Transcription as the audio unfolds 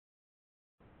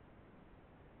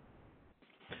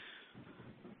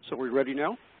So we're ready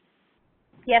now?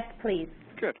 Yes, please.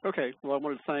 Good. Okay. Well, I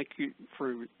want to thank you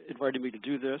for inviting me to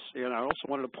do this, and I also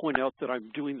wanted to point out that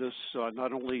I'm doing this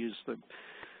not only as the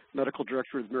medical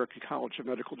director of the American College of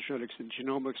Medical Genetics and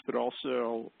Genomics, but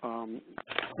also on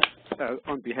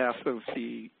behalf of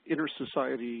the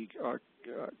Inter-Society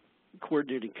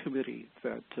Coordinating Committee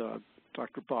that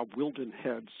Dr. Bob Wilden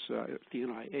heads at the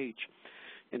NIH,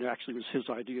 and it actually was his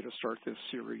idea to start this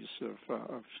series of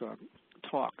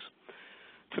talks.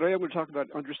 Today I'm going to talk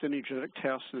about understanding genetic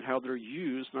tests and how they're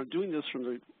used, and I'm doing this from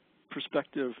the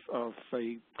perspective of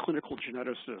a clinical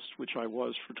geneticist, which I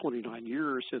was for 29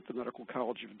 years at the Medical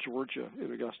College of Georgia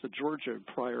in Augusta, Georgia,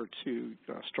 prior to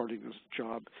starting this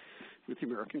job with the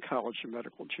American College of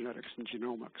Medical Genetics and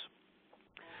Genomics.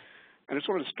 And I just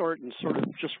want to start and sort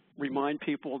of just remind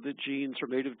people that genes are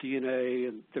made of DNA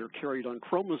and they're carried on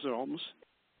chromosomes.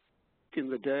 In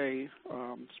the day,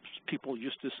 people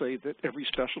used to say that every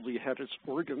specialty had its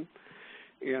organ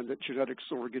and that genetics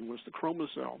organ was the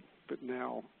chromosome, but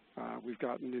now we've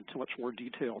gotten into much more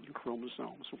detail than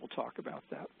chromosomes, and we'll talk about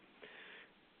that.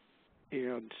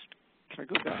 And can I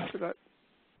go back to that?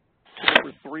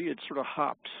 Number 3, it sort of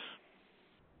hopped.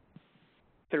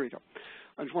 There you go.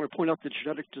 I just want to point out that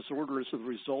genetic disorders are the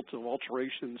result of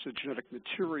alterations in genetic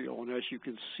material, and as you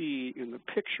can see in the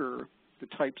picture, the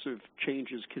types of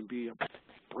changes can be a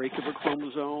break of a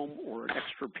chromosome or an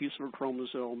extra piece of a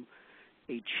chromosome,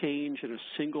 a change in a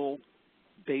single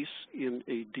base in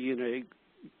a DNA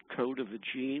code of a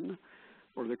gene,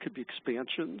 or there could be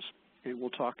expansions, and we'll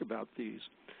talk about these.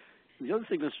 And the other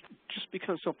thing is, just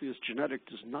because something is genetic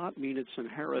does not mean it's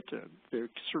inherited. There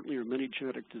certainly are many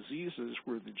genetic diseases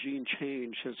where the gene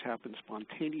change has happened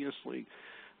spontaneously,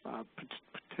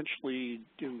 potentially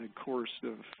in the course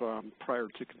of prior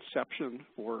to conception,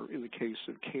 or in the case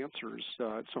of cancers,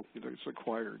 it's something that's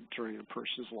acquired during a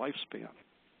person's lifespan.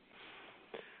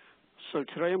 So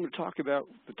today I'm going to talk about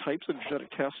the types of genetic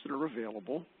tests that are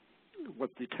available, what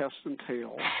the tests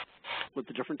entail, what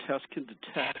the different tests can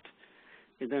detect,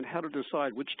 and then how to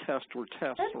decide which test or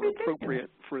tests are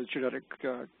appropriate for a genetic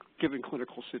given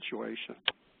clinical situation.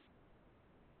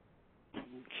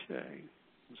 Okay.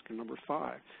 Let's go to number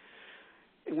 5.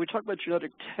 And we talk about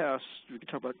genetic tests. We can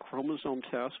talk about chromosome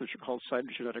tests, which are called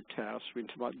cytogenetic tests. We can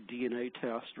talk about DNA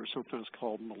tests, or sometimes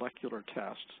called molecular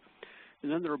tests.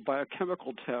 And then there are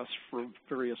biochemical tests for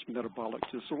various metabolic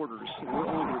disorders. And we're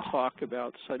only going to talk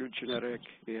about cytogenetic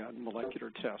and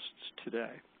molecular tests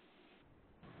today.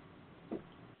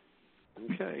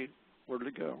 Okay, where did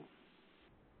it go?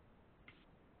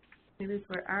 It is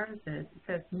where ours is. It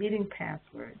says meeting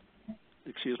password.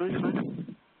 Excuse me?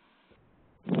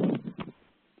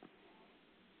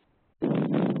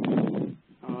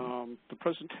 The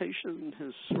presentation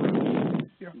has sort of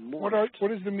morphed.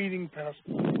 What is the meeting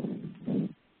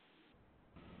password?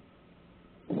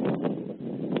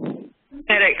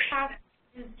 Genetics.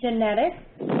 Genetics.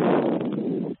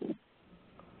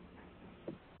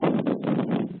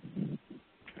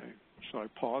 Okay, shall I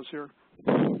pause here?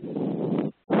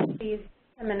 Please,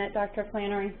 a minute, Dr.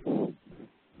 Flannery.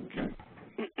 Okay.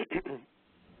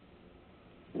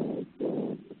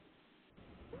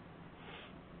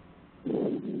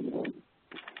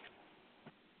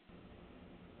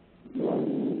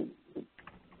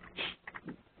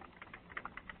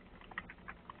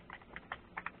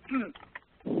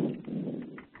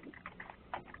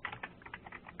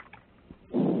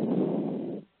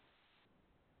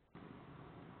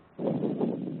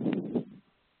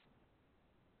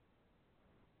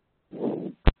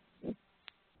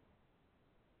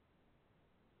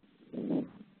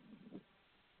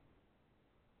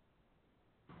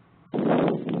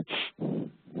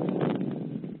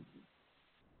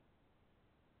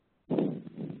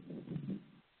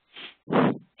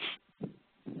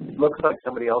 Looks like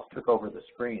somebody else took over the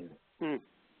screen. It's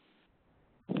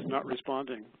not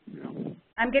responding. Yeah.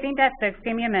 I'm getting that fixed.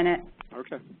 Give me a minute.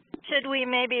 Okay. Should we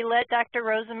maybe let Dr.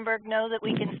 Rosenberg know that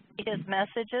we can see his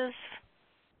messages?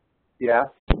 Yeah?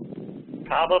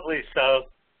 Probably so.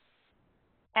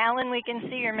 Alan, we can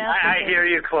see your messages. I hear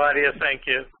you, Claudia. Thank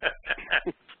you.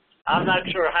 I'm not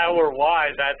sure how or why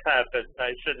that's happened.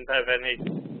 I shouldn't have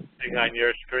anything on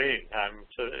your screen.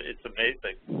 It's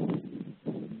amazing.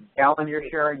 Alan, you're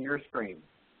sharing your screen.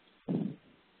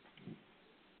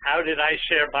 How did I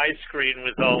share my screen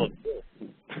with all of you?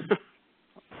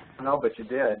 No, but you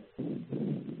did.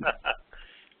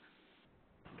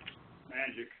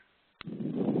 Magic.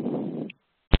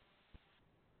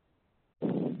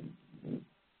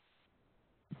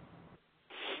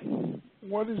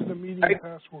 What is the meeting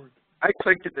password? I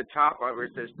clicked at the top where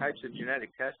it says types of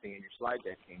genetic testing, and your slide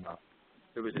deck came up.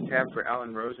 There was a tab for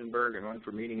Alan Rosenberg and one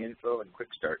for meeting info and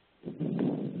quick start.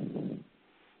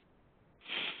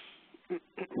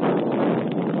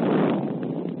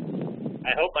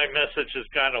 I hope my message has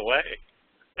gone away.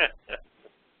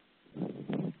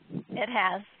 It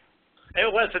has.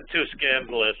 It wasn't too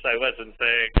scandalous. I wasn't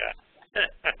saying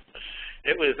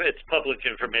it's public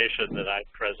information that I'm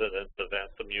president of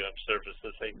Anthem UM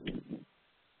Services Inc.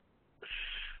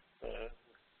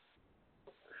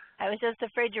 I was just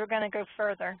afraid you were going to go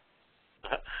further.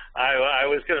 I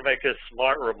was going to make a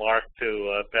smart remark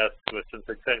to Beth, since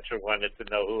Accenture wanted to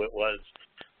know who it was,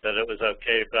 that it was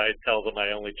okay, but I'd tell them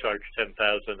I only charge $10,000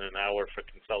 an hour for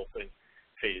consulting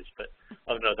fees. But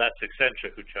oh no, that's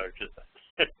Accenture who charges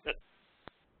that.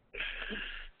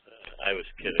 I was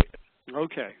kidding.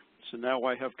 Okay, so now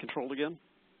I have control again?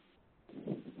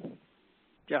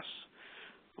 Yes.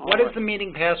 What is the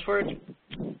meeting password?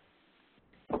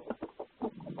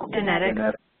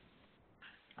 Genetics.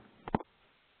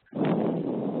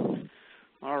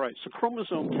 All right, so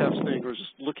chromosome testing, or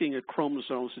just looking at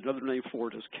chromosomes, another name for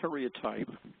it is karyotype.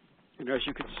 And as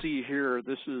you can see here,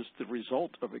 this is the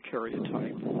result of a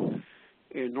karyotype.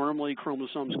 And normally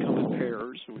chromosomes come in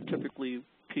pairs. And typically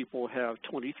people have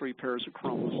 23 pairs of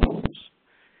chromosomes.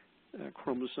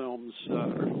 Chromosomes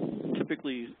are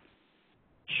typically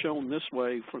shown this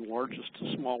way from largest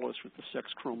to smallest, with the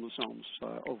sex chromosomes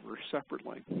over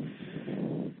separately.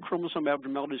 Chromosome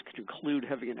abnormalities can include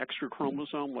having an extra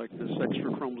chromosome, like this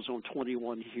extra chromosome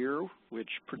 21 here, which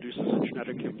produces a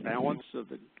genetic imbalance of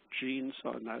the genes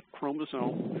on that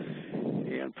chromosome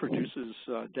and produces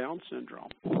Down syndrome.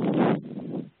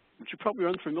 What you're probably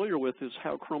unfamiliar with is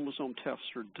how chromosome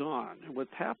tests are done. And what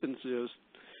happens is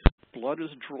blood is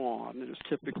drawn, and it's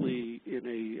typically in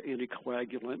a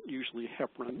anticoagulant, usually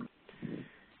heparin,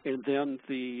 and then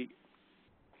the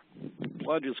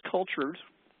blood is cultured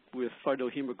with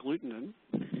phytohemagglutinin,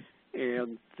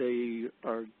 and they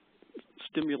are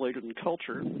stimulated and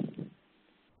cultured,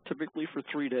 typically for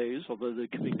 3 days, although they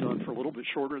can be done for a little bit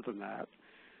shorter than that.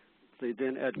 They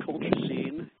then add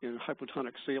colchicine and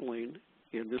hypotonic saline,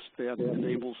 and this then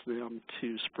enables them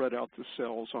to spread out the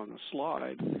cells on the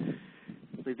slide.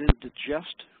 They then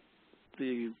digest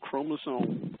the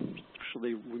chromosome, so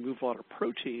they remove a lot of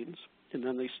proteins, and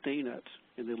then they stain it,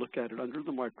 and they look at it under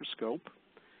the microscope,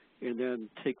 and then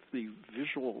take the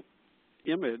visual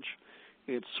image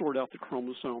and sort out the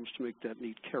chromosomes to make that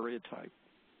neat karyotype.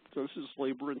 So this is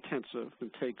labor intensive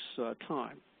and takes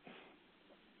time.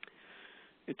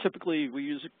 And typically we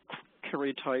use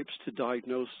karyotypes to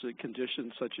diagnose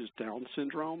conditions such as Down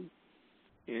syndrome,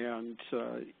 and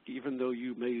even though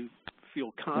you may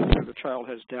feel confident a child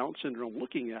has Down syndrome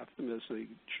looking at them as a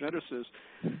geneticist,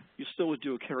 you still would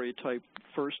do a karyotype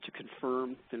first to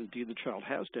confirm that indeed the child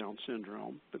has Down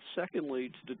syndrome, but secondly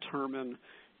to determine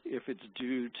if it's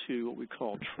due to what we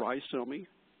call trisomy,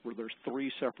 where there's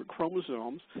 3 separate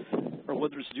chromosomes, or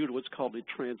whether it's due to what's called a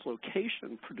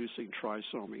translocation producing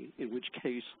trisomy, in which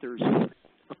case there's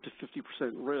up to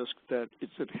 50% risk that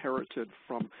it's inherited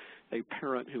from a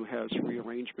parent who has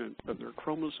rearrangement of their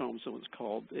chromosomes, so it's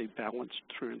called a balanced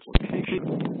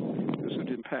translocation. This would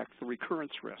impact the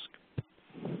recurrence risk.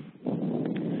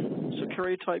 So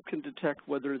karyotype can detect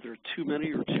whether there are too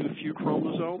many or too few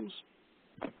chromosomes,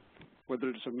 whether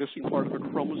it's a missing part of a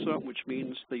chromosome, which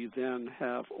means they then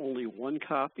have only 1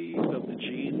 copy of the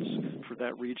genes for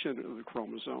that region of the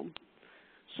chromosome.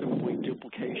 Similarly,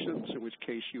 duplications, in which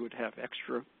case you would have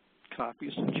extra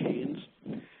copies of genes.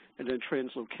 And then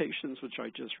translocations, which I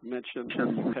just mentioned,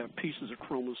 you have pieces of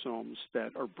chromosomes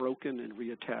that are broken and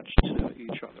reattached to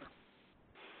each other.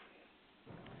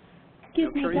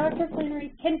 Excuse me, Dr.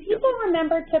 Flannery, can people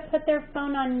remember to put their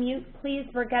phone on mute, please?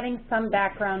 We're getting some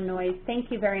background noise.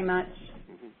 Thank you very much.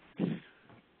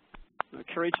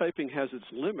 Karyotyping has its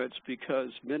limits because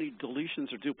many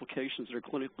deletions or duplications that are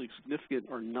clinically significant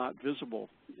are not visible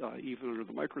even under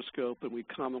the microscope, and we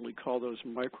commonly call those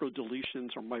microdeletions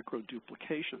or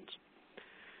microduplications.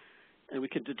 And we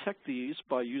can detect these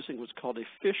by using what's called a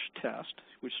FISH test,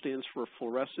 which stands for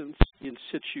fluorescence in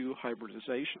situ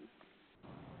hybridization.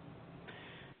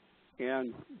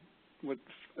 And what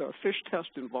a FISH test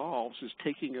involves is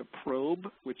taking a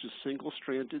probe, which is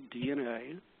single-stranded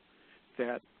DNA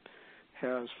that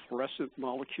has fluorescent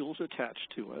molecules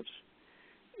attached to it,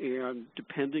 and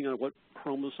depending on what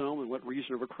chromosome and what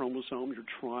region of a chromosome you're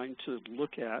trying to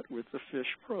look at with the FISH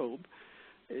probe,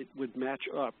 it would match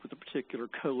up with a particular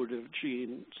code of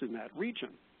genes in that region.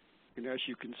 And as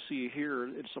you can see here,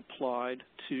 it's applied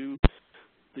to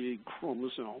the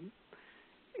chromosome,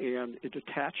 and it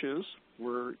attaches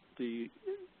where the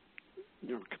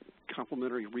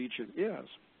complementary region is.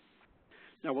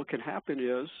 Now what can happen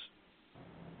is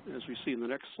as we see in the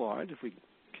next slide, if we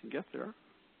can get there.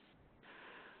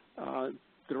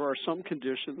 There are some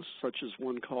conditions, such as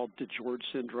one called DeGeorge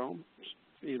syndrome,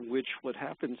 in which what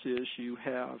happens is you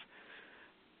have,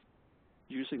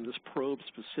 using this probe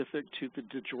specific to the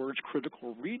DeGeorge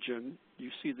critical region, you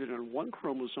see that on one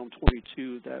chromosome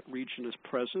 22, that region is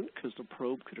present because the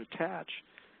probe could attach.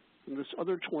 In this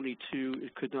other 22,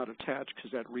 it could not attach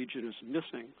because that region is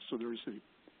missing. So there's an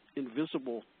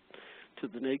invisible to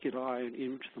the naked eye and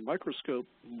into the microscope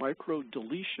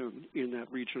microdeletion in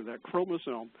that region of that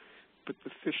chromosome, but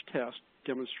the FISH test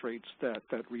demonstrates that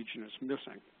that region is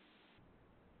missing.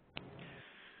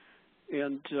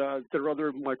 And there are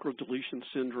other microdeletion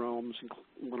syndromes.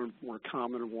 One of the more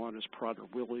common one is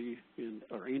Prader-Willi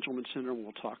or Angelman syndrome.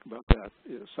 We'll talk about that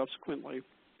subsequently.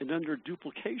 And then there are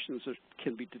duplications that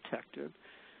can be detected.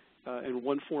 In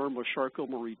one form of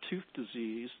Charcot-Marie-Tooth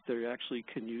disease, they actually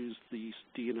can use the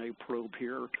DNA probe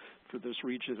here for this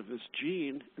region of this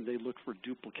gene, and they look for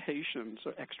duplications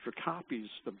or extra copies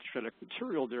of genetic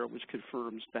material there, which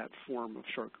confirms that form of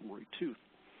Charcot-Marie-Tooth.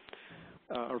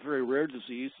 A very rare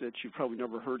disease that you've probably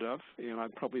never heard of, and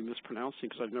I'm probably mispronouncing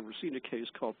because I've never seen a case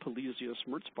called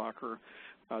Pelizaeus-Merzbacher.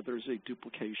 There's a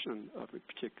duplication of a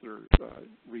particular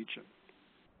region.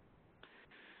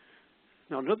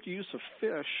 Now, another use of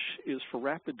FISH is for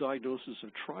rapid diagnosis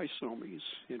of trisomies.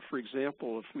 And for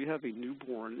example, if we have a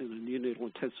newborn in a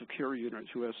neonatal intensive care unit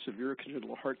who has severe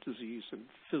congenital heart disease and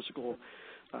physical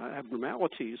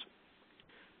abnormalities,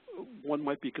 one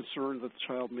might be concerned that the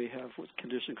child may have what's a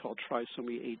condition called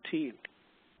trisomy 18.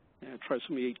 And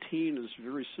trisomy 18 is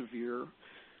very severe.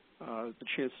 The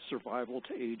chance of survival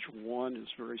to age 1 is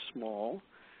very small,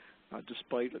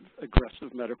 despite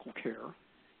aggressive medical care.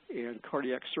 And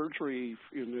cardiac surgery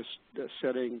in this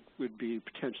setting would be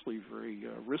potentially very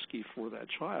risky for that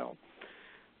child.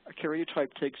 A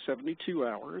karyotype takes 72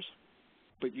 hours,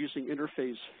 but using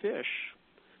interphase FISH,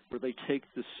 where they take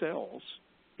the cells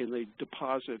and they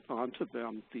deposit onto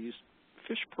them these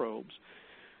FISH probes,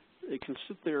 they can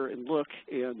sit there and look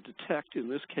and detect, in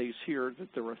this case here, that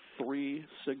there are 3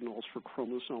 signals for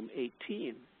chromosome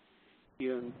 18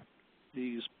 in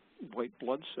these white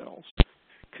blood cells,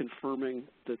 confirming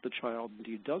that the child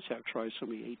indeed does have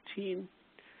trisomy 18.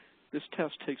 This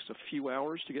test takes a few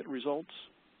hours to get results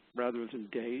rather than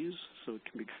days, so it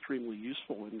can be extremely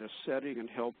useful in this setting and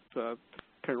help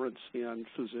parents and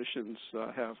physicians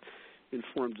have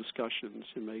informed discussions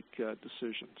and make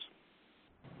decisions.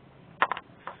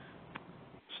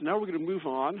 So now we're going to move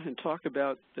on and talk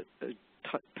about a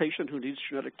patient who needs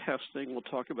genetic testing. We'll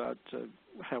talk about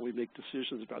how we make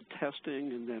decisions about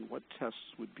testing and then what tests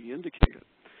would be indicated.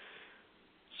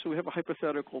 So we have a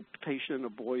hypothetical patient, a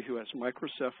boy who has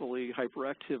microcephaly,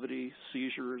 hyperactivity,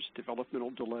 seizures, developmental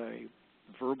delay,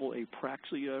 verbal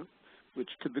apraxia, which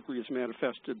typically is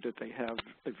manifested that they have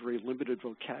a very limited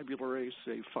vocabulary,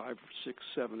 say 5, 6,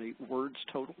 7, 8 words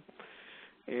total,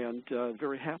 and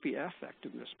very happy affect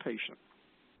in this patient.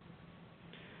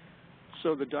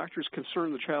 So the doctor is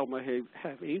concerned the child might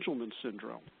have Angelman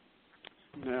syndrome.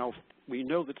 Now, we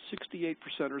know that 68%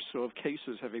 or so of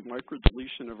cases have a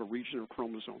microdeletion of a region of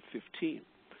chromosome 15.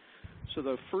 So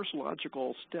the first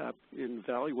logical step in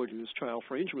evaluating this child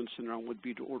for Angelman syndrome would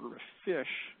be to order a FISH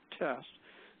test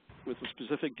with a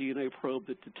specific DNA probe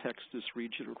that detects this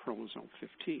region of chromosome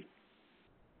 15.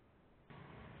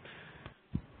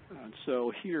 And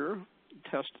so here, the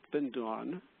test has been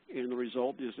done, and the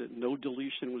result is that no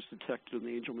deletion was detected in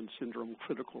the Angelman syndrome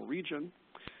critical region.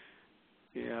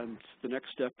 And the next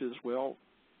step is, well,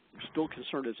 we're still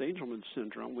concerned as Angelman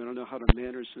syndrome. We don't know how to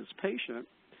manage this patient.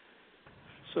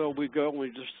 So we go and we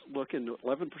just look into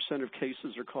 11% of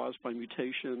cases are caused by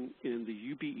mutation in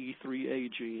the UBE3A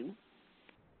gene.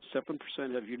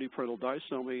 7% have uniparental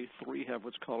disomy, 3 have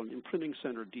what's called an imprinting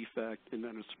center defect, and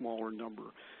then a smaller number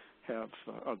have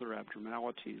other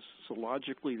abnormalities. So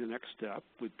logically, the next step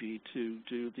would be to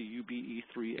do the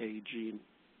UBE3A gene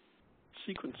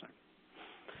sequencing.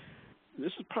 And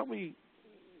this is probably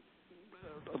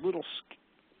a little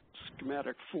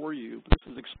schematic for you, but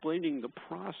this is explaining the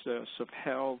process of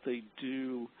how they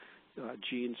do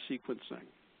gene sequencing.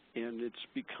 And it's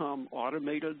become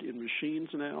automated in machines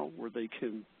now where they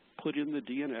can put in the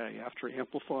DNA after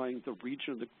amplifying the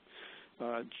region of the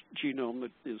genome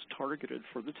that is targeted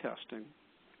for the testing.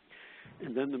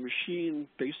 And then the machine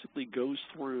basically goes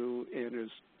through and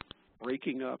is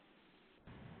breaking up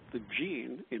the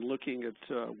gene and looking at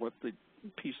what the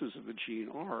pieces of the gene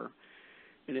are.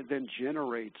 And it then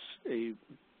generates a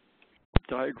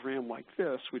diagram like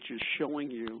this, which is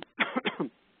showing you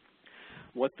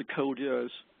what the code is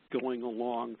going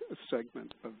along a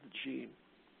segment of the gene.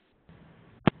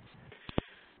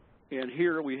 And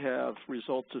here we have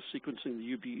results of sequencing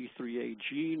the UBE3A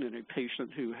gene in a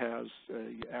patient who has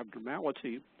an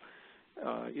abnormality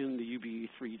in the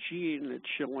UBE3 gene. It's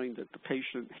showing that the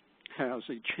patient has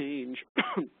a change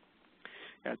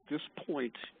at this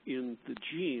point in the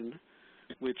gene,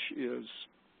 which is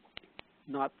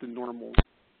not the normal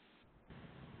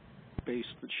base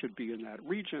that should be in that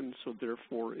region, so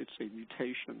therefore it's a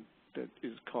mutation that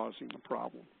is causing the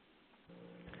problem.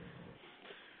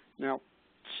 Now,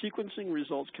 sequencing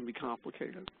results can be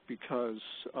complicated because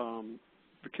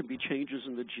there can be changes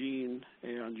in the gene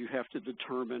and you have to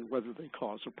determine whether they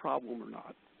cause a problem or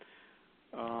not.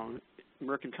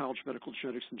 American College of Medical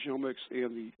Genetics and Genomics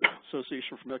and the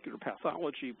Association for Molecular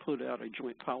Pathology put out a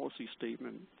joint policy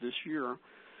statement this year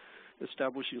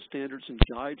establishing standards and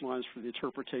guidelines for the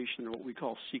interpretation of what we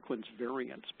call sequence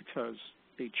variants, because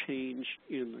a change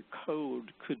in the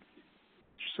code could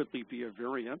simply be a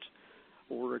variant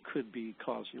or it could be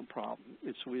causing a problem.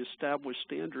 And so we established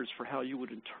standards for how you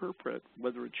would interpret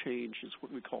whether a change is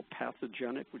what we call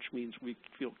pathogenic, which means we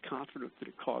feel confident that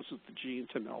it causes the gene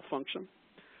to malfunction.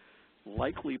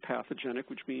 Likely pathogenic,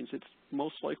 which means it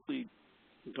most likely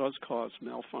does cause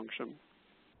malfunction.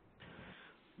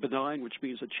 Benign, which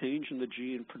means a change in the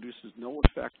gene produces no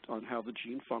effect on how the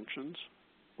gene functions,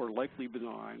 or likely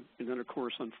benign. And then, of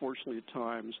course, unfortunately, at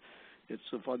times, it's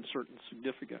of uncertain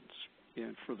significance.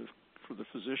 And for the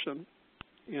physician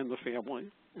and the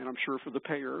family, and I'm sure for the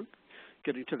payer,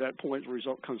 getting to that point, the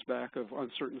result comes back of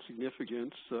uncertain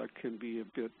significance can be a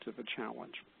bit of a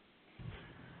challenge.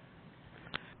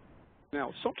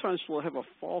 Now, sometimes we'll have a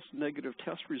false negative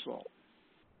test result.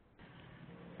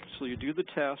 So you do the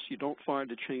test, you don't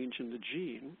find a change in the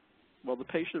gene. Well, the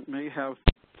patient may have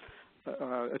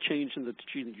a change in the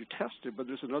gene that you tested, but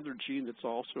there's another gene that's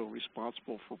also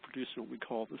responsible for producing what we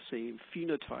call the same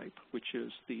phenotype, which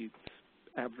is the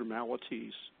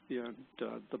abnormalities in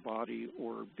the body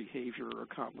or behavior or a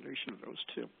combination of those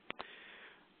two.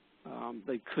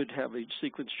 They could have a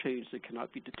sequence change that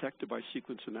cannot be detected by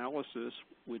sequence analysis,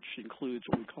 which includes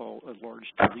what we call a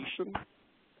large deletion.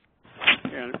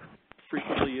 And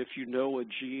frequently, if you know a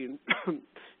gene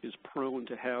is prone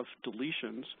to have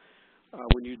deletions,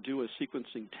 when you do a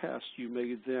sequencing test, you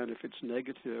may then, if it's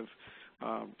negative,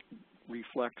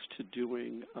 reflex to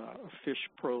doing a FISH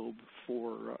probe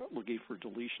for looking for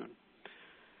deletion.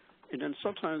 And then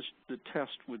sometimes the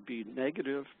test would be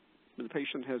negative when the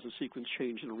patient has a sequence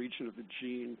change in a region of the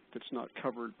gene that's not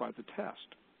covered by the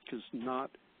test, because not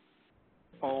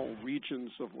all regions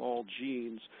of all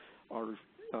genes are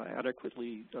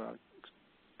adequately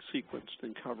sequenced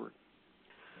and covered.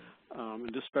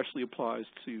 And this especially applies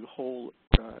to whole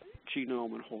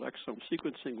genome and whole exome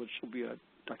sequencing, which will be,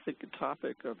 I think, a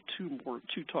topic of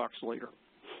two talks later.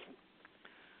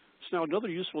 So now another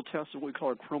useful test is what we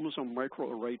call a chromosome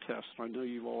microarray test. I know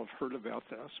you all have heard about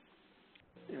this.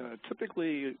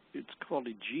 Typically, it's called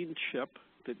a gene chip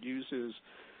that uses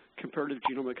comparative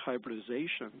genomic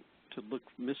hybridization to look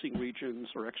missing regions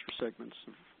or extra segments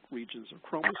of regions of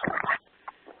chromosomes.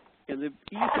 And the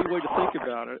easy way to think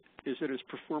about it is that it's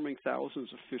performing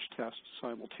thousands of FISH tests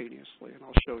simultaneously, and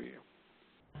I'll show you.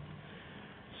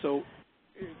 So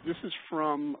this is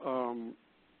from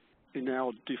a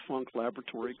now defunct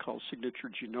laboratory called Signature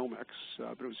Genomics,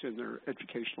 but it was in their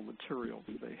educational material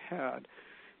that they had.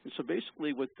 And so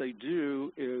basically what they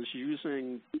do is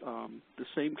using the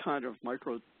same kind of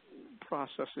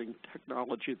microprocessing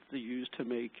technology that they use to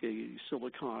make a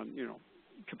silicon,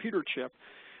 computer chip.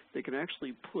 They can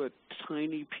actually put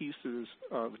tiny pieces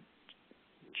of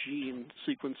gene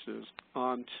sequences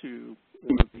onto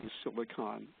one of these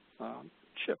silicon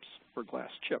chips or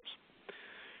glass chips.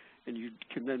 And you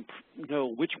can then know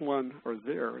which one are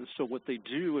there. And so what they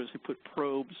do is they put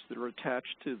probes that are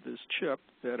attached to this chip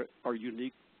that are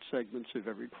unique segments of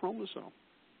every chromosome.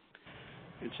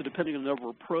 And so depending on the number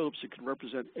of probes, it can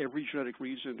represent every genetic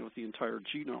region of the entire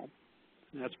genome.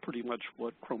 And that's pretty much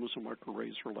what chromosome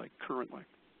microarrays are like currently.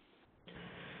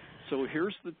 So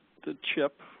here's the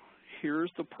chip.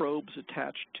 Here's the probes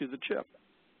attached to the chip.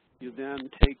 You then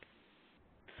take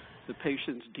the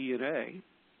patient's DNA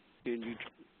and you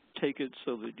take it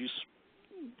so that you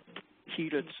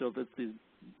heat it so that the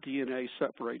DNA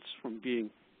separates from being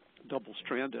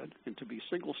double-stranded into be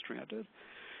single-stranded.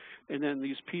 And then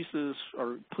these pieces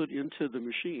are put into the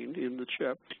machine, in the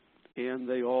chip, and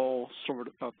they all sort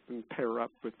up and pair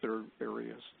up with their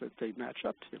areas that they match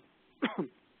up to.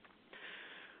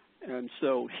 And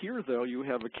so here, though, you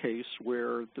have a case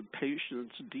where the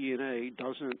patient's DNA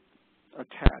doesn't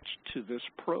attach to this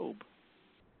probe.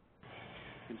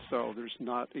 And so there's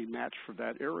not a match for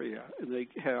that area. And they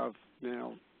have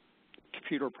now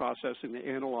computer processing that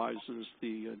analyzes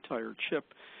the entire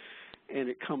chip, and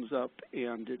it comes up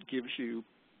and it gives you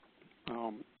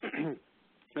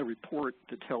a report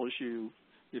that tells you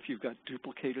if you've got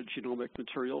duplicated genomic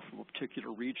material from a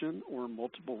particular region or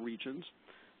multiple regions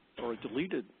or a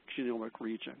deleted genomic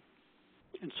region.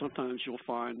 And sometimes you'll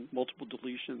find multiple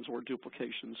deletions or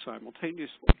duplications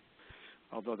simultaneously,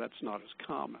 although that's not as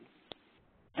common.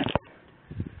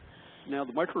 Now,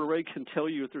 the microarray can tell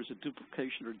you if there's a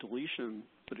duplication or deletion,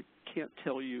 but it can't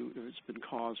tell you if it's been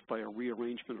caused by a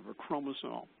rearrangement of a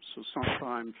chromosome. So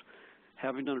sometimes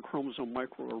having done a chromosome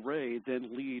microarray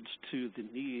then leads to the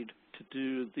need to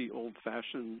do the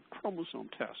old-fashioned chromosome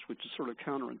test, which is sort of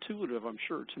counterintuitive, I'm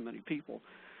sure, to many people,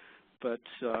 but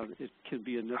it can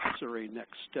be a necessary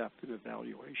next step in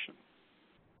evaluation.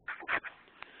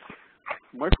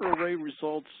 Microarray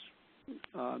results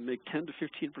make 10 to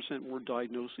 15% more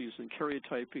diagnoses and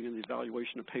karyotyping in the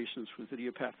evaluation of patients with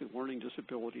idiopathic learning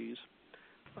disabilities.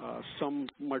 Some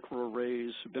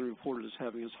microarrays have been reported as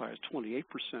having as high as 28%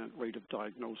 rate of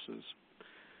diagnosis.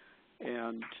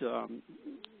 And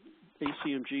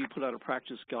ACMG put out a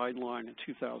practice guideline in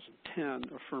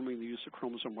 2010 affirming the use of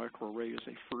chromosome microarray as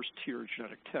a first-tier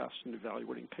genetic test in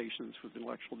evaluating patients with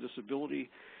intellectual disability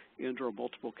and/or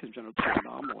multiple congenital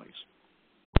anomalies.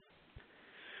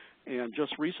 And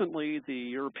just recently, the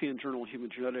European Journal of Human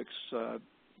Genetics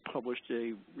published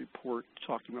a report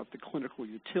talking about the clinical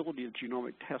utility of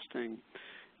genomic testing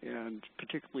and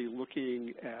particularly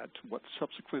looking at what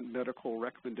subsequent medical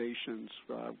recommendations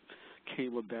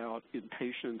came about in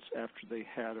patients after they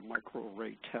had a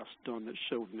microarray test done that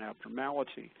showed an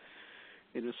abnormality.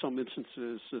 And in some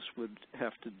instances, this would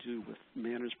have to do with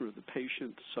management of the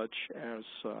patient, such as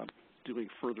doing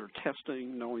further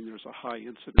testing, knowing there's a high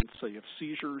incidence, say, of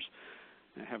seizures,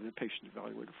 and having the patient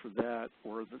evaluated for that,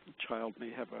 or that the child may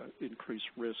have an increased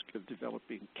risk of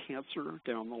developing cancer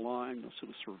down the line, so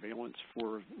the surveillance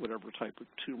for whatever type of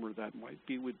tumor that might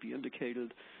be would be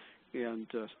indicated, and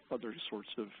other sorts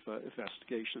of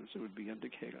investigations that would be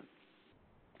indicated.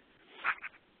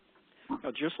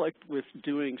 Now, just like with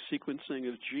doing sequencing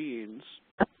of genes,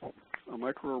 a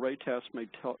microarray test may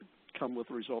come with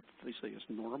a result that they say is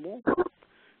normal,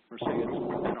 or say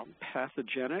it's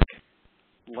pathogenic,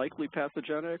 likely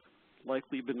pathogenic,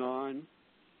 likely benign,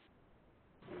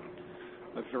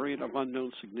 a variant of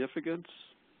unknown significance.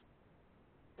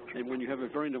 And when you have a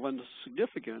variant of unknown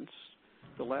significance,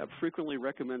 the lab frequently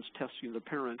recommends testing the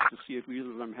parents to see if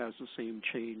either of them has the same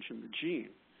change in the gene.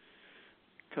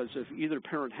 Because if either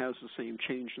parent has the same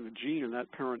change in the gene and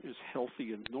that parent is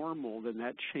healthy and normal, then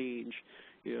that change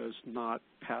is not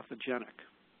pathogenic.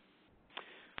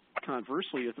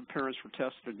 Conversely, if the parents were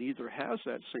tested and neither has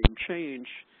that same change,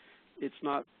 it's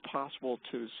not possible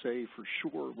to say for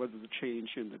sure whether the change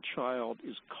in the child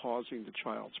is causing the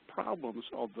child's problems,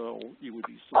 although you would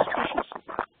be suspicious of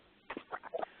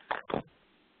that.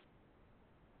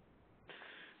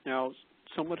 Now,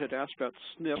 someone had asked about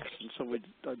SNPs, and so we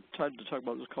tried to talk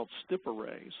about what's called SNP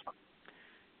arrays.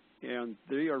 And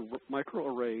they are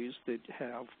microarrays that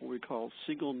have what we call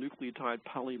single nucleotide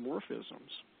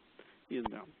polymorphisms in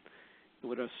them.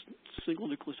 What a single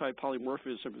nucleotide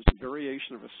polymorphism is a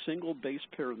variation of a single base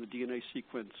pair in the DNA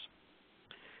sequence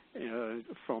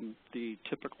from the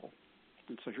typical.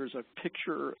 And so here's a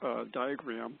picture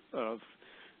diagram of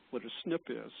what a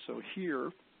SNP is. So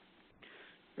here,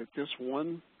 at this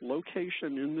one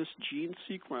location in this gene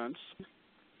sequence,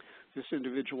 this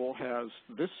individual has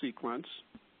this sequence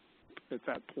at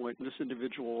that point, and this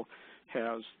individual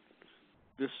has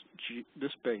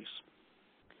this base.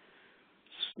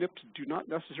 SNPs do not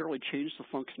necessarily change the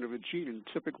function of a gene, and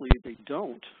typically they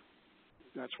don't.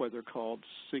 That's why they're called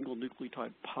single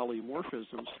nucleotide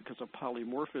polymorphisms, because a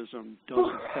polymorphism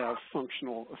doesn't have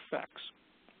functional effects.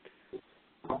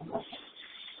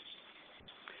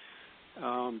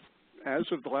 As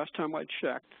of the last time I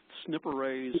checked, SNP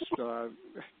arrays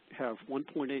have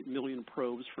 1.8 million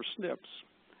probes for SNPs,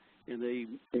 and they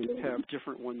have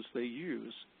different ones they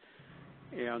use.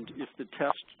 And if the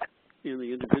test in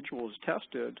the individual is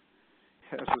tested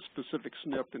has a specific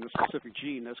SNP and a specific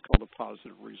gene, that's called a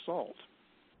positive result.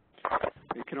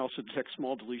 It can also detect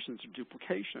small deletions or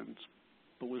duplications.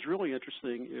 But what's really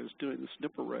interesting is doing the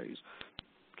SNP arrays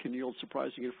can yield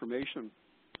surprising information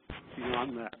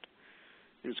beyond that.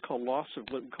 It's called loss of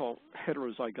what we call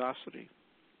heterozygosity.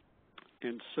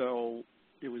 And so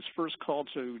it was first called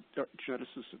to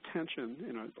geneticists' attention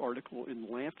in an article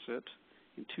in Lancet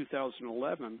in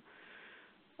 2011,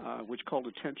 which called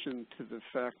attention to the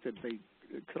fact that they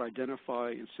could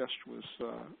identify incestuous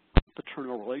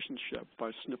paternal relationship by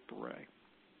SNP array.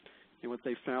 And what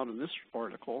they found in this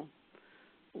article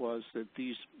was that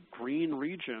these green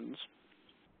regions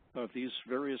of these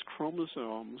various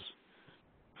chromosomes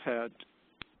had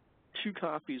 2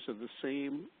 copies of the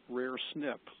same rare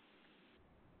SNP.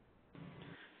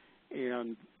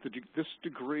 And this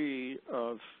degree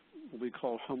of what we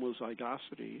call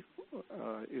homozygosity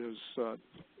is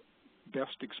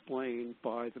best explained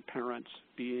by the parents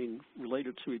being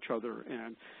related to each other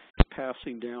and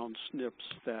passing down SNPs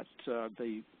that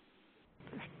they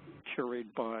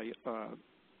carried by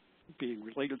being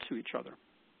related to each other.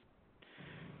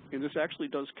 And this actually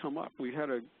does come up. We had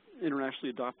an internationally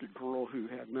adopted girl who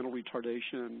had mental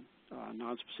retardation,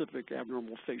 nonspecific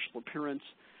abnormal facial appearance,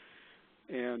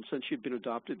 and since she'd been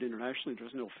adopted internationally,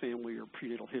 there's no family or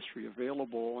prenatal history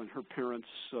available, and her parents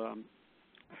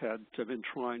had been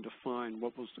trying to find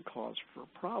what was the cause for her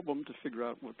problem to figure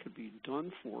out what could be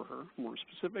done for her, more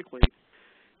specifically,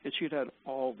 and she'd had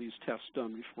all these tests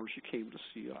done before she came to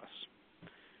see us.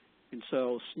 And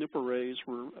so SNP arrays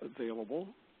were available,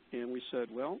 and we said,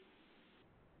 well,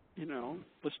 you know,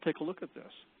 let's take a look at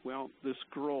this. Well, this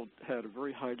girl had a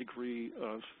very high degree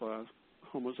of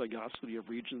homozygosity of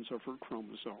regions of her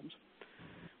chromosomes,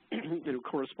 and it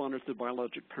corresponded to the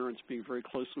biologic parents being very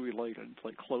closely related,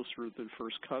 like closer than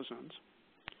first cousins.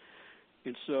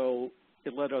 And so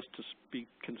it led us to be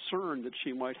concerned that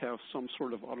she might have some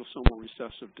sort of autosomal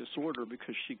recessive disorder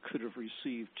because she could have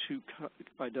received 2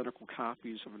 identical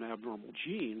copies of an abnormal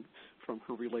gene from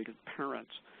her related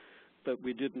parents, but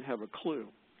we didn't have a clue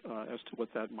as to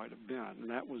what that might have been. And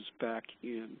that was back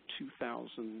in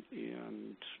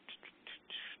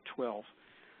 2012.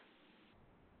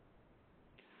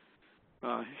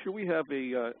 Here we have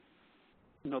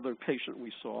another patient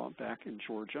we saw back in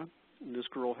Georgia. And this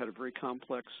girl had a very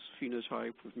complex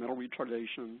phenotype with mental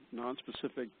retardation,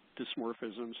 nonspecific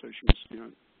dysmorphism, so she was, you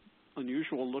know,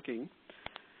 unusual looking,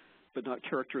 but not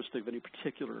characteristic of any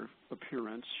particular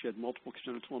appearance. She had multiple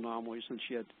congenital anomalies, and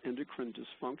she had endocrine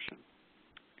dysfunction.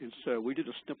 And so we did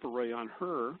a SNP array on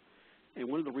her, and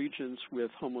one of the regions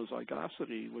with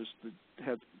homozygosity was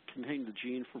contained the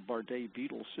gene for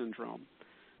Bardet-Biedl syndrome,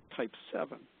 type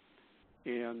 7.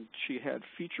 And she had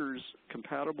features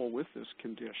compatible with this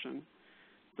condition,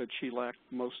 but she lacked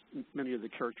many of the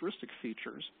characteristic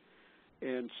features.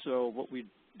 And so what we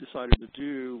decided to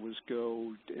do was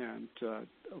go and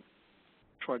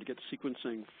try to get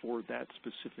sequencing for that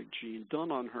specific gene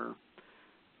done on her.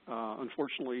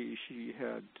 Unfortunately, she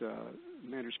had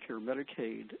managed care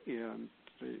Medicaid, and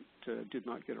it did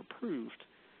not get approved,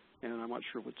 and I'm not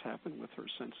sure what's happened with her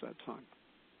since that time.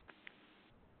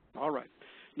 All right.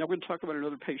 Now we're going to talk about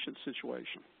another patient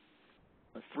situation.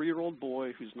 A 3-year-old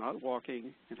boy who's not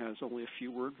walking and has only a few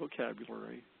word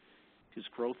vocabulary. His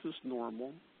growth is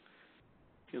normal.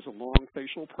 He has a long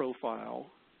facial profile.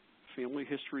 Family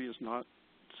history is not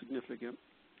significant.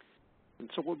 And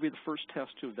so what would be the first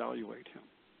test to evaluate him?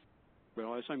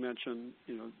 Well, as I mentioned,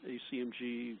 you know,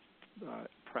 ACMG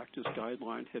practice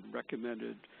guideline had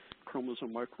recommended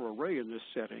chromosome microarray in this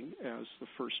setting as the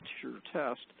first tier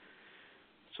test.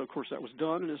 So, of course, that was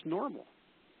done and is normal.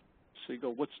 So you go,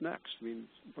 what's next? I mean,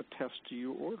 what test do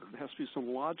you order? There has to be some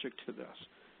logic to this.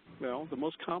 Well, the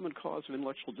most common cause of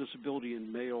intellectual disability in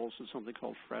males is something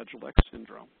called Fragile X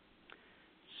syndrome.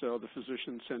 So the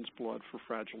physician sends blood for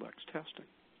Fragile X testing.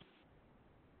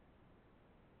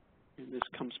 And this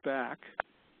comes back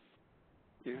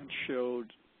and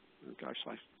showed, oh gosh,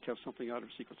 I kept something out of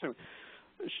sequence. Anyway,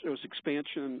 it shows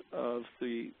expansion of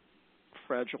the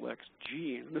Fragile X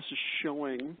gene. This is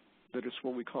showing that it's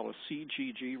what we call a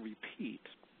CGG repeat.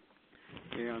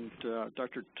 And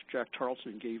Dr. Jack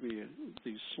Tarleton gave me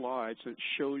these slides that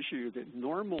shows you that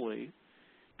normally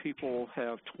people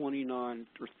have 29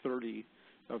 or 30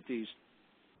 of these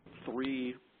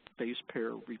 3 base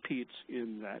pair repeats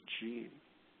in that gene.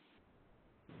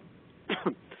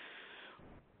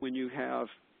 When you have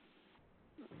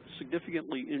a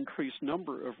significantly increased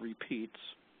number of repeats,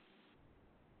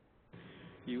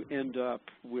 you end up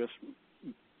with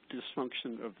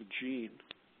dysfunction of the gene,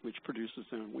 which produces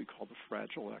then what we call the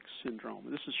Fragile X syndrome.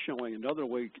 And this is showing another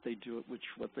way they do it, which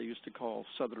what they used to call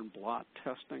Southern blot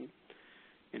testing.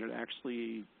 And it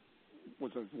actually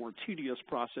was a more tedious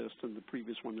process than the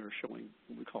previous one they were showing,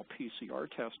 what we call PCR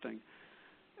testing.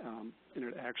 And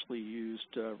it actually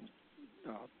used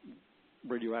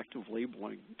radioactive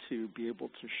labeling to be able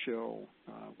to show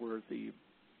where the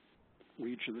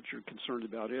region that you're concerned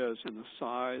about is, and the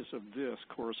size of this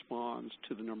corresponds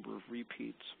to the number of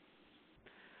repeats.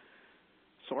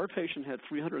 So our patient had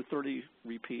 330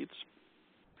 repeats,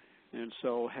 and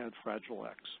so had Fragile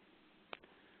X.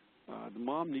 The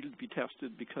mom needed to be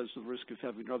tested because the risk of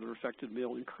having another affected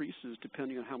male increases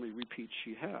depending on how many repeats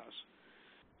she has.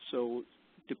 So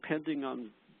depending on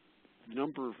the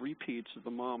number of repeats that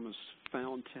the mom is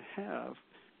found to have,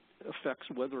 affects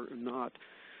whether or not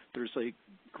there's a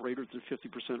greater than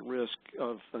 50% risk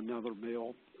of another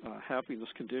male having this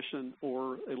condition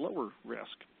or a lower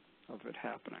risk of it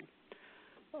happening.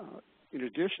 In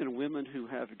addition, women who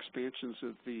have expansions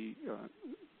of the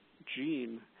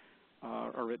gene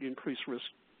are at increased risk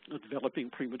of developing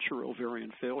premature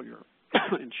ovarian failure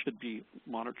and should be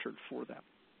monitored for that.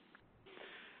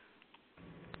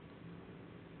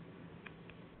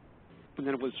 And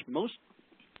then what's most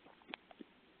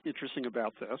interesting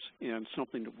about this, and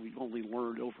something that we only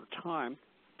learned over time,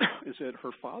 is that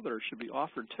her father should be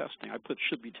offered testing. I put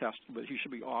should be tested, but he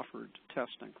should be offered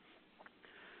testing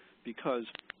because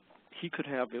he could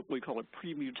have what we call a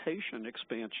premutation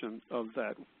expansion of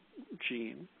that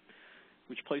gene,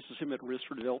 which places him at risk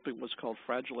for developing what's called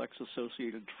Fragile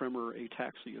X-associated tremor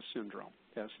ataxia syndrome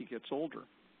as he gets older.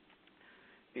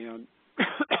 And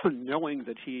knowing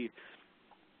that he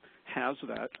has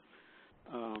that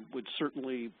would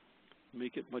certainly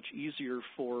make it much easier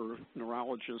for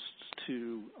neurologists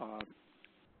to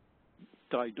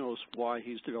diagnose why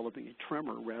he's developing a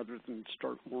tremor rather than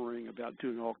start worrying about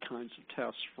doing all kinds of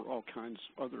tests for all kinds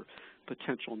of other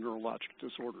potential neurologic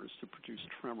disorders to produce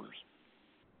tremors.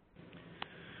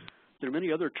 There are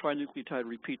many other trinucleotide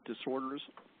repeat disorders.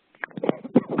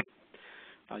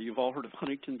 You've all heard of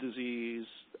Huntington disease.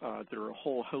 There are a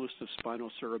whole host of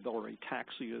spinocerebellar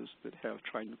ataxias that have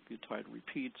trinucleotide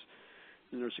repeats.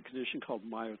 And there's a condition called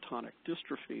myotonic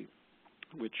dystrophy,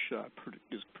 which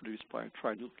is produced by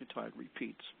trinucleotide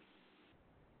repeats.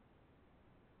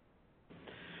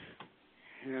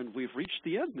 And we've reached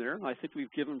the end there. I think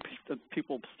we've given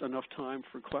people enough time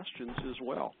for questions as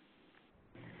well.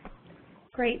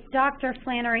 Great. Dr.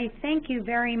 Flannery, thank you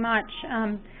very much.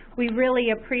 We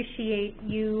really appreciate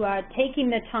you taking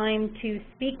the time to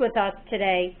speak with us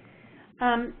today.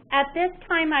 At this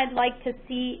time, I'd like to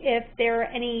see if there are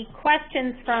any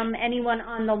questions from anyone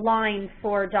on the line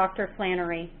for Dr.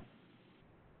 Flannery.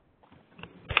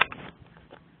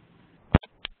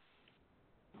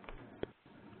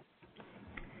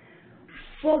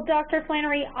 Well, Dr.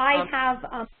 Flannery, I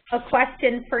have a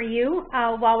question for you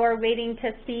while we're waiting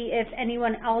to see if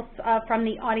anyone else from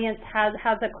the audience has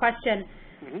a question.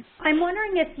 I'm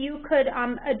wondering if you could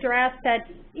address that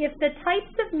if the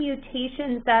types of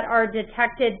mutations that are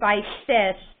detected by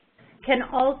FISH can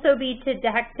also be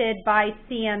detected by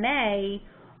CMA,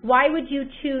 why would you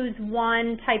choose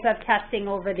one type of testing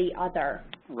over the other?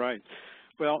 Right.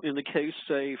 Well, in the case,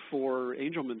 say, for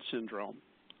Angelman syndrome,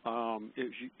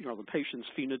 if the patient's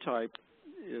phenotype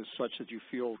is such that you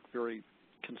feel very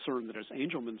concerned that it's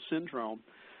Angelman syndrome,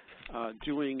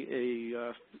 doing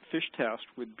a FISH test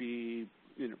would be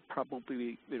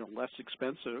probably less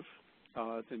expensive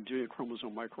than doing a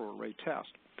chromosome microarray test.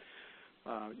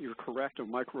 You're correct, a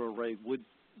microarray would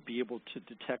be able to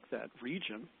detect that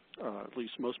region. At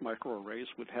least most microarrays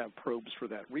would have probes for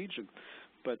that region.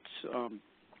 But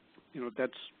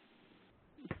that's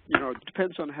it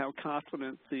depends on how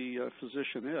confident the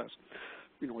physician is.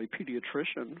 A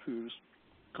pediatrician who's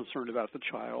concerned about the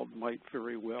child might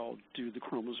very well do the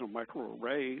chromosome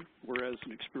microarray, whereas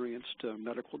an experienced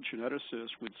medical geneticist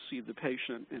would see the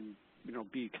patient and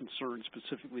be concerned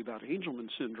specifically about Angelman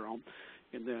syndrome,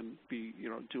 and then be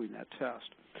doing that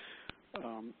test.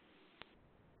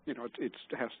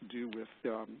 It has to do with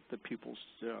the people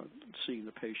seeing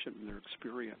the patient and their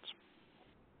experience.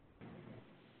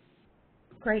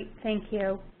 Great, thank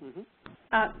you.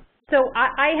 So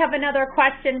I have another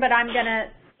question, but I'm going to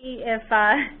see if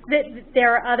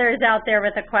there are others out there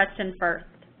with a question first.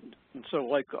 And so,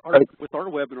 with our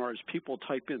webinars, people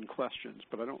type in questions,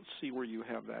 but I don't see where you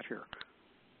have that here.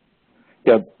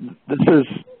 Yeah,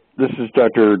 this is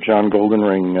Dr. John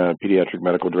Goldenring, Pediatric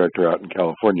Medical Director out in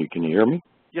California. Can you hear me?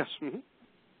 Yes.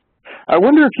 I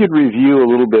wonder if you'd review a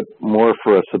little bit more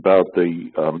for us about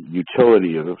the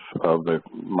utility of the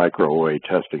microarray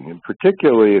testing, and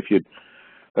particularly if you'd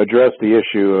address the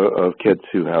issue of kids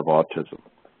who have autism.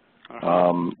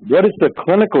 What is the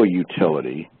clinical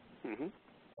utility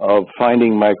of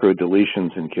finding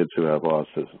microdeletions in kids who have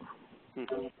autism?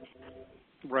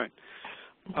 Right.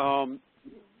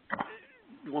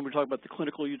 When we talk about the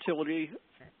clinical utility,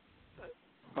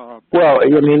 well,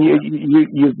 I mean,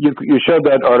 you showed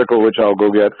that article, which I'll go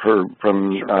get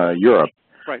from Europe,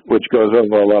 right, which goes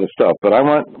over a lot of stuff. But I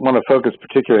want to focus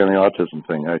particularly on the autism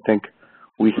thing. I think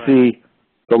we see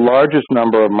the largest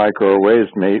number of microarrays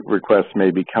requests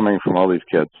may be coming from all these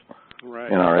kids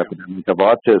in our epidemic of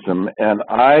autism. And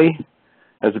I,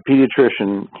 as a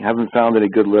pediatrician, haven't found any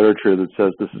good literature that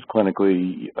says this is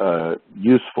clinically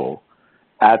useful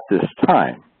at this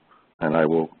time. and I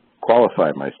will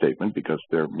qualify my statement because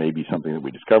there may be something that we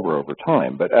discover over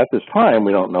time. But at this time,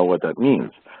 we don't know what that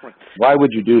means. Right. Why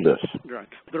would you do this? Right.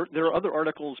 There are other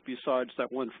articles besides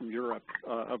that one from Europe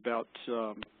about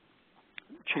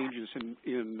changes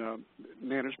in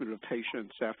management of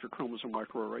patients after chromosome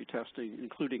microarray testing,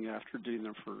 including after doing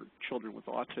them for children with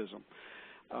autism.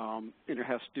 And it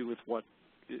has to do with what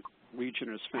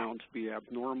region is found to be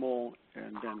abnormal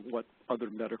and then what other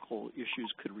medical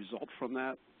issues could result from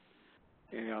that.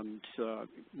 And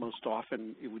most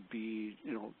often it would be,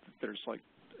 there's like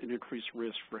an increased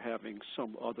risk for having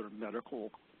some other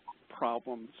medical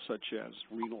problem, such as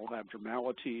renal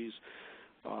abnormalities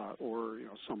or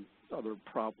some other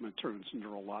problem in terms of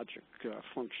neurologic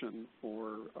function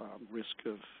or risk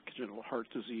of congenital heart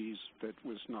disease that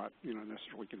was not,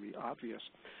 necessarily going to be obvious.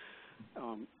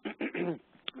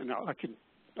 And I can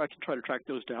try to track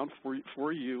those down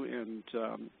for you and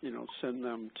send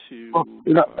them to. Well,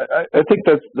 I think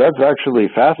that's actually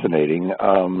fascinating.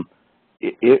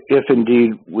 If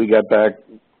indeed we got back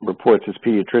reports as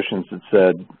pediatricians that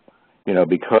said,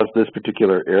 because this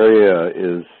particular area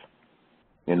is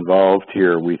involved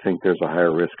here, we think there's a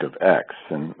higher risk of X,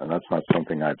 and that's not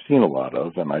something I've seen a lot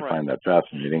of, and I find that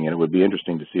fascinating. And it would be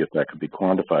interesting to see if that could be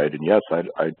quantified. And yes,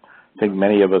 I think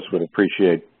many of us would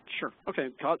appreciate. Sure. Okay.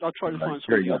 I'll try to find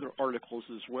some of the other articles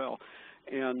as well.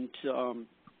 And,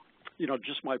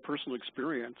 just my personal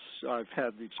experience, I've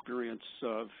had the experience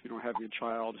of, having a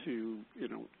child who,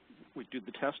 we did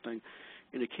the testing,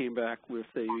 and it came back with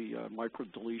a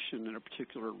microdeletion in a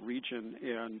particular region,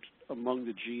 and among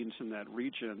the genes in that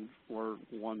region were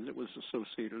one that was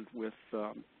associated with,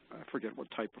 I forget what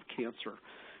type of cancer.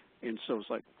 And so it's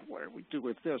like, what do we do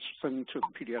with this? Send them to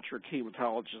the pediatric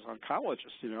hematologist,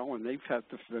 oncologist, and they've had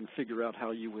to then figure out how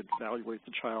you would evaluate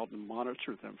the child and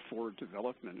monitor them for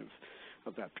development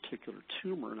of that particular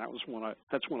tumor. And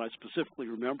that's one I specifically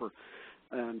remember.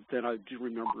 And then I do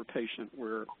remember a patient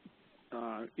where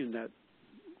in that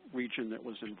region that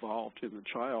was involved in the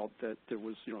child that there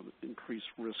was, increased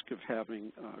risk of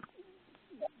having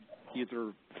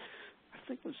either, I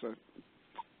think it was a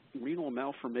renal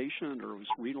malformation or it was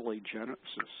renal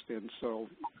agenesis, and so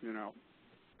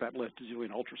that led to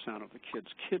doing an ultrasound of the kid's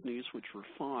kidneys, which were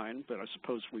fine, but I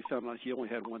suppose we found out he only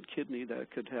had one kidney that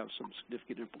could have some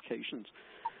significant implications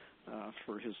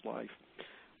for his life.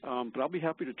 But I'll be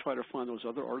happy to try to find those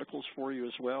other articles for you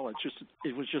as well.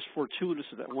 It was just fortuitous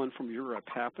that one from Europe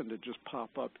happened to just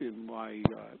pop up in my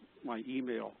my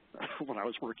email when I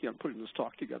was working on putting this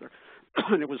talk together,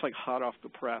 and it was like hot off the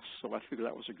press, so I figured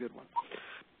that was a good one.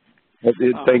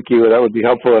 Thank you. That would be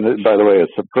helpful. And by the way, a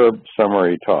superb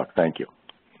summary talk. Thank you.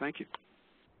 Thank you.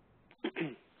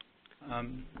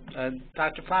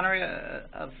 Dr. Flannery,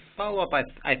 a follow-up,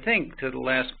 I think, to the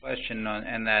last question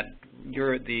and that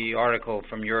the article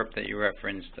from Europe that you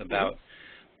referenced about,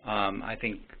 I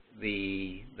think,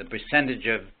 the percentage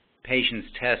of patients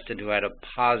tested who had a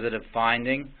positive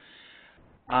finding.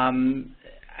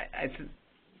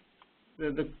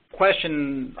 The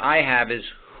question I have is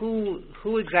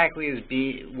who exactly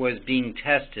was being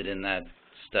tested in that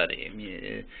study? I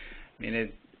mean,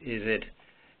 is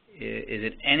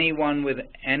it anyone with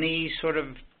any sort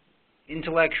of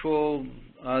intellectual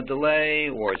delay,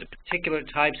 or is it particular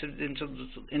types of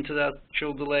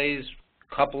intellectual delays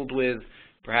coupled with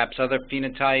perhaps other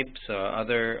phenotypes,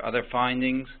 other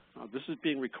findings? This is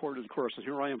being recorded, of course, and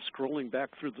here I am scrolling back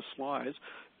through the slides.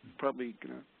 Probably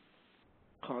going to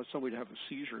cause somebody to have a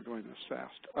seizure going this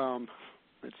fast.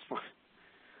 It's fine.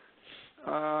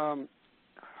 I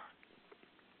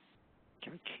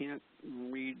can't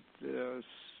read this.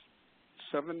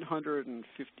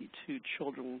 752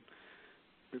 children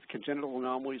with congenital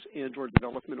anomalies and or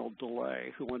developmental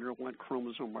delay who underwent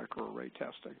chromosome microarray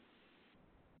testing.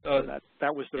 So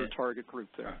that was their target group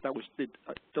there. That was it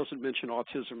doesn't mention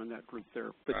autism in that group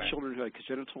there, but children who had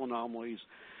congenital anomalies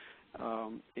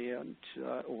and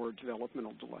or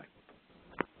developmental delay.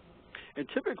 And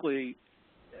typically,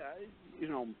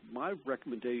 my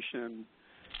recommendation,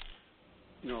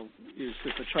 is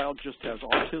if the child just has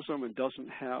autism and doesn't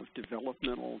have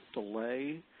developmental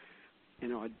delay,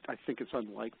 I think it's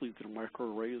unlikely that a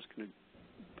microarray is going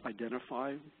to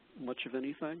identify much of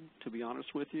anything, to be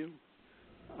honest with you.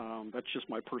 That's just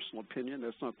my personal opinion.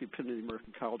 That's not the opinion of the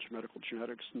American College of Medical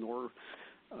Genetics, nor,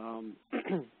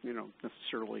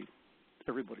 necessarily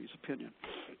everybody's opinion.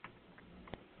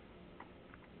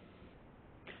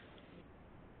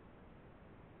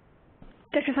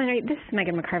 Dr. Flannery, this is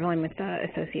Megan McCarville. I'm with the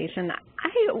association.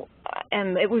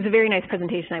 It was a very nice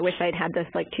presentation. I wish I'd had this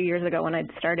like 2 years ago when I'd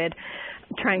started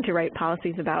trying to write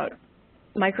policies about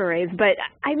microarrays, but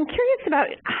I'm curious about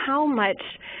how much,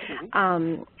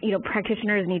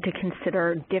 practitioners need to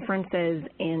consider differences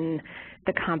in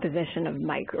the composition of the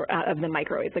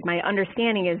microarrays. Like, my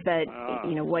understanding is that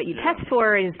what you test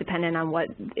for is dependent on what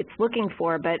it's looking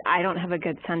for, but I don't have a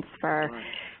good sense for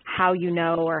how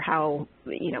or how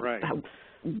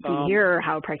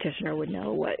how a practitioner would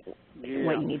know what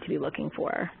you need to be looking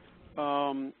for.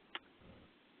 I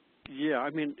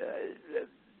mean,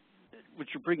 what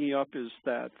you're bringing up is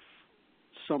that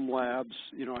some labs,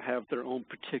 have their own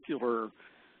particular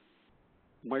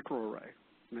microarray,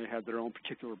 and they have their own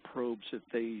particular probes that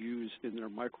they use in their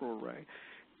microarray,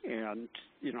 and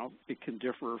it can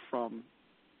differ from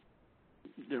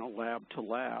lab to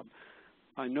lab.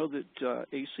 I know that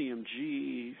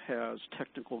ACMG has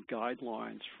technical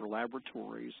guidelines for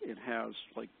laboratories. It has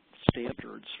like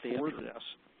standards for this,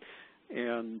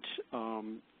 and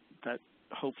that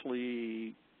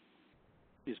hopefully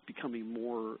is becoming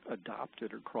more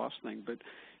adopted across things. But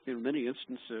in many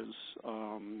instances,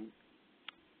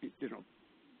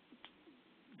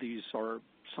 these are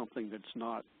something that's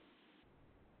not.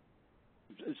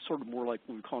 It's sort of more like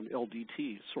what we call an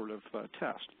LDT sort of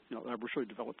test, laboratory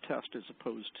developed test, as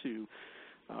opposed to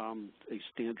a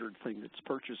standard thing that's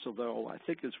purchased. Although I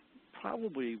think it's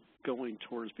probably going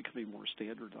towards becoming more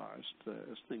standardized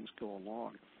as things go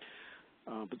along.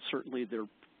 But certainly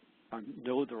I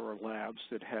know there are labs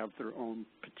that have their own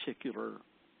particular,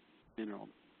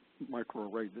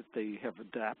 microarray that they have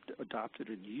adopted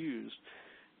and used,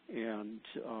 and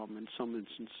in some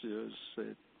instances,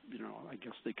 I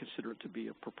guess they consider it to be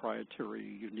a proprietary,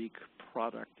 unique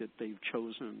product that they've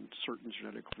chosen certain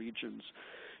genetic regions,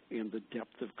 and the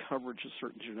depth of coverage of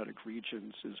certain genetic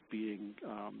regions is being,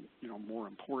 more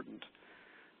important.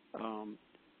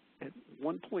 At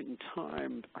one point in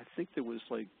time, I think there was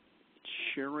like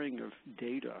sharing of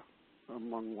data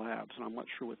among labs, and I'm not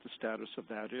sure what the status of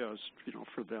that is,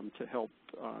 for them to help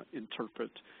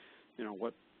interpret,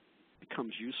 what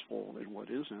becomes useful and what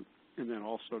isn't, and then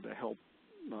also to help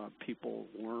people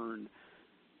learn,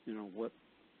 what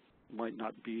might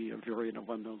not be a variant of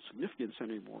unknown significance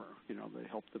anymore. They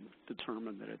help them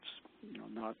determine that it's,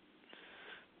 not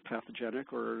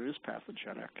pathogenic or it is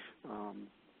pathogenic.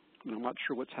 And I'm not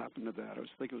sure what's happened to that. I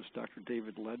think it was Dr.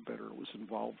 David Ledbetter was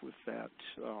involved with that,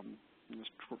 was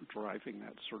driving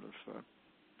that sort of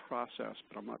process,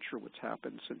 but I'm not sure what's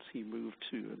happened since he moved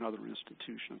to another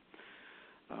institution.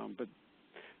 But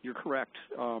you're correct,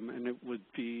 and it would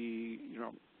be,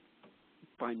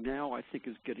 by now I think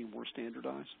is getting more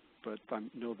standardized, but I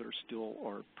know there still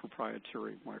are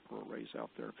proprietary microarrays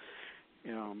out there.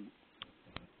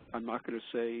 I'm not going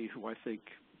to say who I think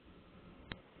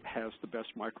has the best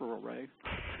microarray,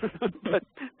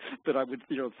 but I would,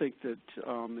 think that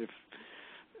if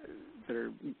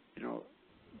they're,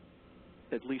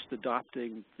 at least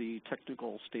adopting the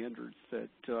technical standards that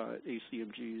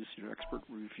ACMG's expert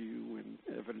review and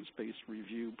evidence-based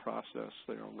review process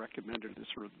recommended as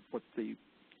sort of what the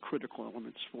critical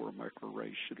elements for a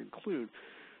microarray should include,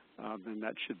 then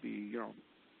that should be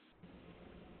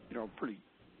pretty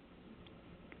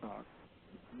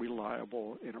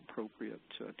reliable and appropriate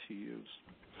to use.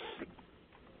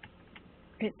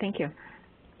 Great, thank you.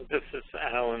 This is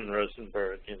Alan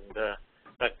Rosenberg, and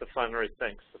Dr. Flannery,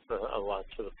 thanks a lot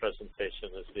for the presentation,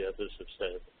 as the others have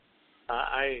said.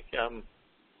 I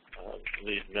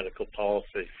lead medical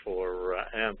policy for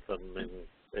Anthem and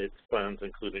its plans,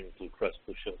 including Blue Cross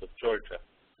Blue Shield of Georgia.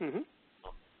 Mm-hmm.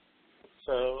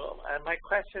 So my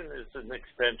question is an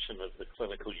extension of the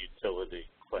clinical utility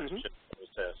question that was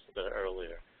asked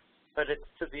earlier, but it's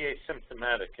to the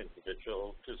asymptomatic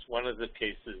individual, because one of the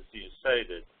cases you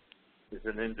cited is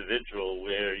an individual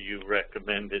where you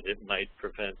recommended it might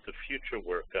prevent a future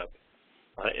workup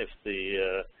if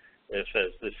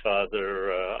as the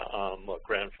father or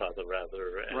grandfather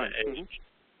rather aged,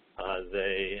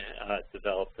 they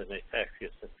developed an ataxia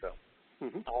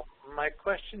syndrome. My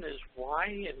question is, why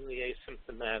in the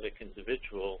asymptomatic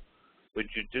individual would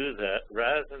you do that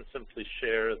rather than simply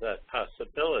share that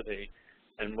possibility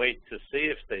and wait to see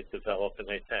if they develop an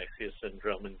ataxia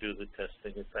syndrome and do the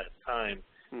testing at that time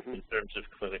in terms of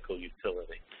clinical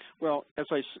utility? Well,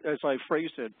 as I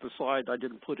phrased it, the slide I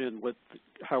didn't put in with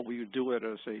how we would do it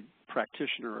as a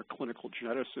practitioner or clinical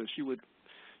geneticist. You would,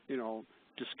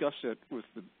 discuss it with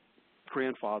the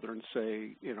grandfather and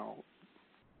say,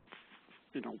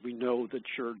 we know that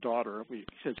your daughter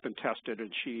has been tested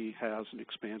and she has an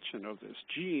expansion of this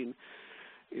gene.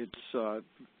 It's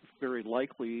very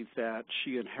likely that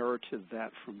she inherited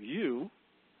that from you,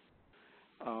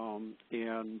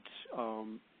 and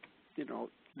you know,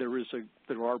 there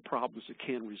are problems that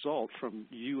can result from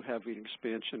you having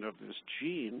expansion of this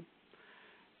gene,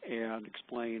 and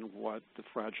explain what the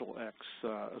Fragile X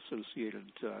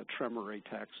associated tremor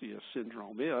ataxia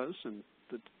syndrome is, and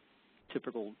the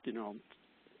typical, you know,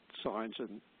 signs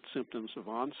and symptoms of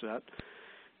onset.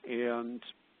 And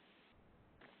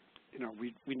you know,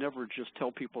 we never just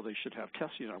tell people they should have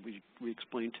tests. You know, we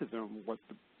explain to them what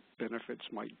the benefits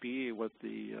might be, what the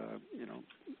you know,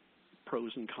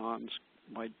 pros and cons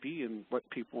might be, and what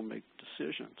people make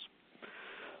decisions.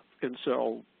 And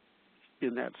so,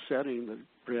 in that setting, the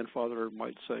grandfather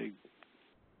might say,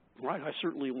 "Right, I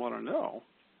certainly want to know.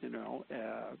 You know,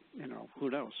 who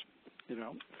knows? You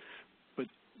know." But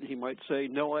he might say,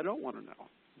 "No, I don't want to know."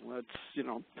 Let's, you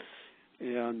know.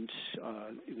 And,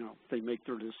 you know, they make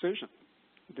their decision.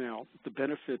 Now, the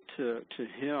benefit to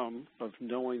him of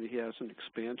knowing that he has an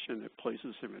expansion that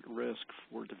places him at risk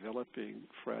for developing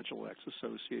Fragile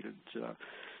X-associated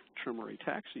tremor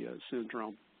ataxia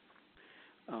syndrome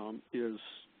is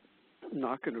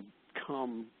not going to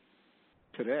come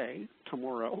today,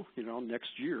 tomorrow, you know,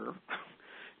 next year.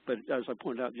 But as I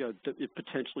pointed out, yeah, it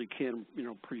potentially can, you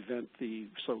know, prevent the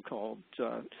so-called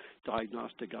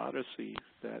diagnostic odyssey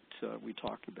that we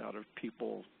talked about, of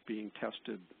people being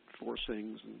tested for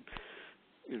things and,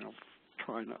 you know,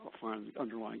 trying to find the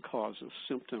underlying cause of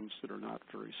symptoms that are not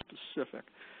very specific.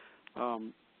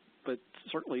 But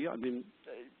certainly, I mean,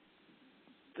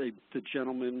 the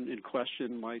gentleman in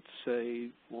question might say,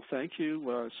 well, thank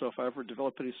you. So if I ever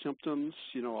develop any symptoms,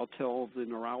 you know, I'll tell the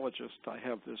neurologist I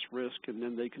have this risk, and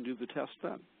then they can do the test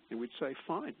then. And we'd say,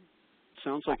 fine.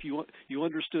 Sounds like you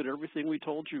understood everything we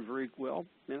told you very well.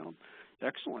 You know,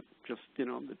 excellent. Just, you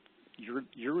know,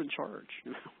 you're in charge.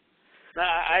 You know.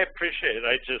 I appreciate it.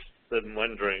 I just am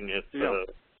wondering if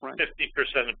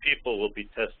 50% of people will be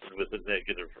tested with a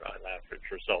negative on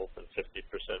average result and 50%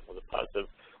 with a positive.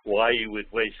 Why you would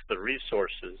waste the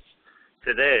resources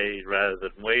today rather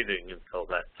than waiting until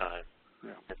that time?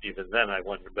 Yeah. And even then, I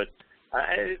wonder. But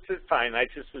it's fine. I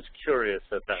just was curious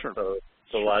about the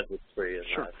logically in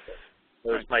that.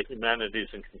 That was my humanities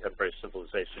and contemporary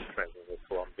civilization training at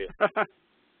Columbia.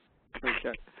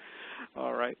 Okay.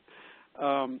 All right.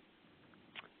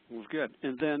 Well, good.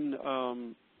 And then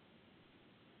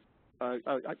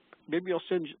maybe I'll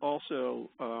send you also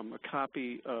a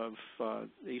copy of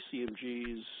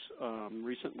ACMG's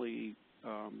recently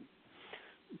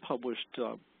published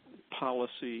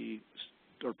policy,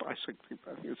 or I think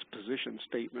it's position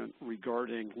statement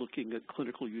regarding looking at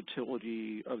clinical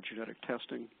utility of genetic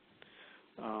testing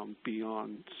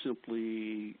beyond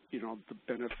simply, you know, the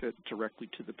benefit directly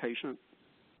to the patient,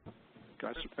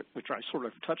 which I sort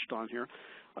of touched on here.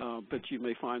 But you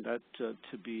may find that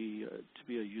to be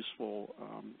a useful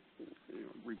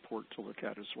report to look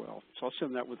at as well. So I'll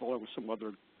send that along with some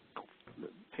other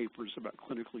papers about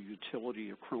clinical utility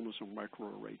of chromosome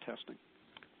microarray testing.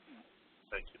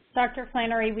 Thank you. Dr.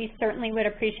 Flannery, we certainly would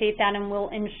appreciate that, and we'll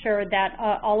ensure that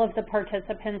all of the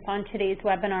participants on today's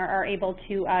webinar are able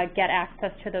to get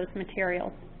access to those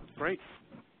materials. Great.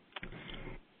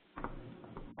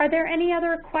 Are there any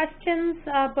other questions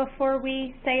before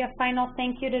we say a final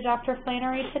thank you to Dr.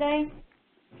 Flannery today?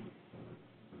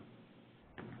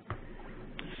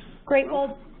 Great.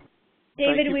 Well,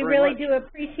 David, we really do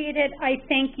appreciate it. I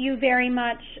thank you very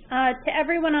much. To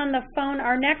everyone on the phone,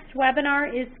 our next webinar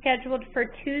is scheduled for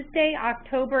Tuesday,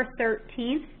 October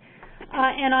 13th.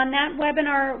 And on that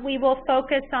webinar, we will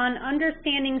focus on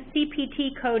understanding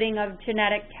CPT coding of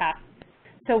genetic tests.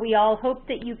 So we all hope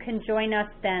that you can join us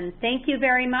then. Thank you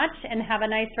very much, and have a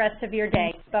nice rest of your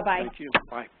day. Bye-bye. Thank you.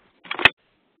 Bye.